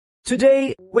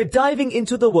Today, we're diving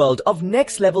into the world of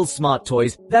next-level smart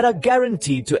toys that are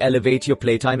guaranteed to elevate your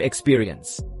playtime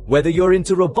experience. Whether you're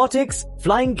into robotics,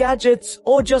 flying gadgets,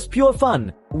 or just pure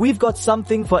fun, we've got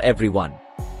something for everyone.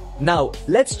 Now,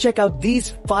 let's check out these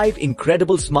 5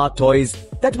 incredible smart toys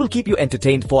that will keep you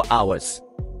entertained for hours.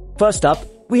 First up,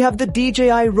 we have the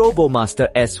DJI Robo Master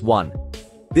S1.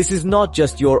 This is not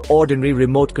just your ordinary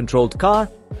remote-controlled car.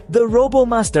 The Robo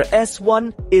Master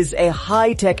S1 is a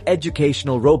high-tech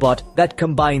educational robot that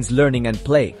combines learning and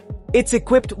play. It's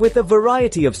equipped with a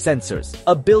variety of sensors,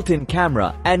 a built-in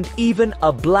camera, and even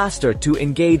a blaster to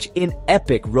engage in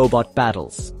epic robot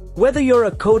battles. Whether you're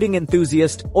a coding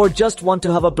enthusiast or just want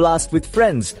to have a blast with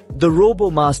friends, the Robo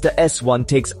Master S1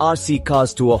 takes RC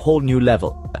cars to a whole new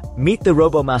level. Meet the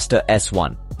Robo Master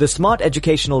S1, the smart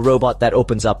educational robot that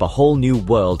opens up a whole new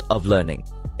world of learning.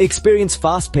 Experience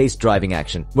fast-paced driving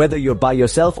action, whether you're by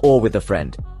yourself or with a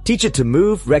friend. Teach it to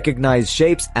move, recognize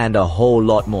shapes, and a whole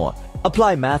lot more.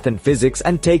 Apply math and physics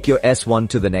and take your S1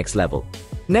 to the next level.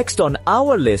 Next on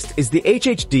our list is the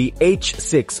HHD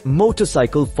H6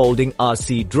 Motorcycle Folding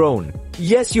RC Drone.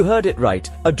 Yes, you heard it right,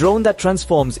 a drone that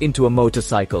transforms into a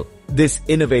motorcycle. This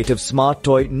innovative smart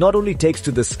toy not only takes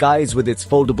to the skies with its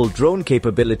foldable drone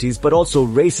capabilities but also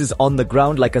races on the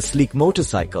ground like a sleek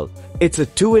motorcycle. It's a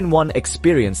 2-in-1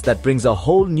 experience that brings a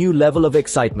whole new level of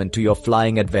excitement to your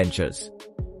flying adventures.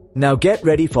 Now get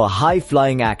ready for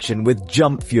high-flying action with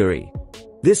Jump Fury.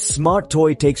 This smart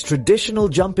toy takes traditional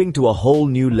jumping to a whole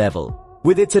new level.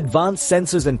 With its advanced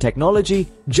sensors and technology,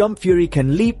 Jump Fury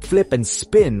can leap, flip, and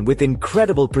spin with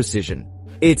incredible precision.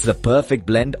 It's the perfect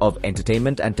blend of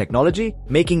entertainment and technology,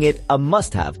 making it a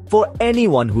must-have for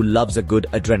anyone who loves a good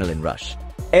adrenaline rush.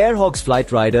 Hogs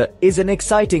Flight Rider is an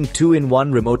exciting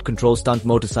 2-in-1 remote control stunt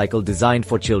motorcycle designed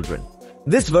for children.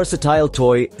 This versatile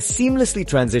toy seamlessly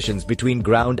transitions between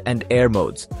ground and air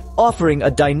modes, offering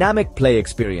a dynamic play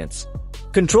experience.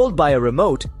 Controlled by a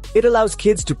remote, it allows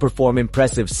kids to perform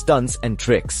impressive stunts and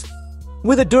tricks.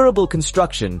 With a durable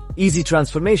construction, easy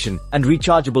transformation, and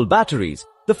rechargeable batteries,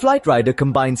 the Flight Rider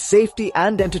combines safety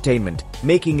and entertainment,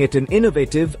 making it an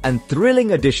innovative and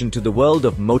thrilling addition to the world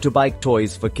of motorbike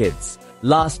toys for kids.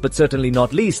 Last but certainly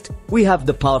not least, we have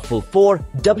the powerful 4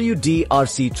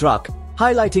 WDRC Truck,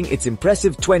 highlighting its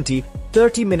impressive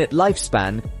 20-30-minute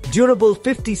lifespan, durable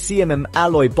 50 cm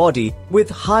alloy body with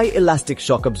high elastic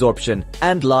shock absorption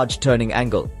and large turning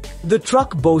angle. The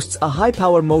truck boasts a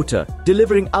high-power motor,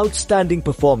 delivering outstanding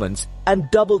performance and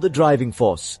double the driving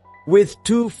force. With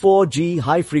 4G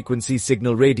high-frequency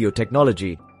signal radio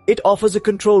technology, it offers a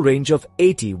control range of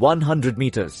 80-100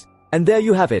 meters. And there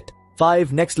you have it,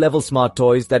 5 next-level smart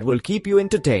toys that will keep you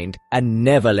entertained and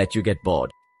never let you get bored.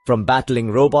 From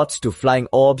battling robots to flying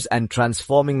orbs and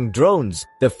transforming drones,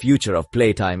 the future of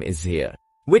playtime is here.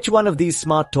 Which one of these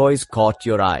smart toys caught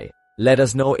your eye? Let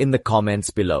us know in the comments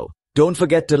below. Don't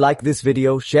forget to like this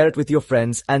video, share it with your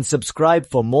friends, and subscribe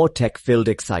for more tech-filled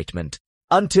excitement.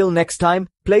 Until next time,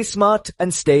 play smart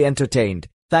and stay entertained.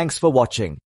 Thanks for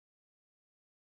watching.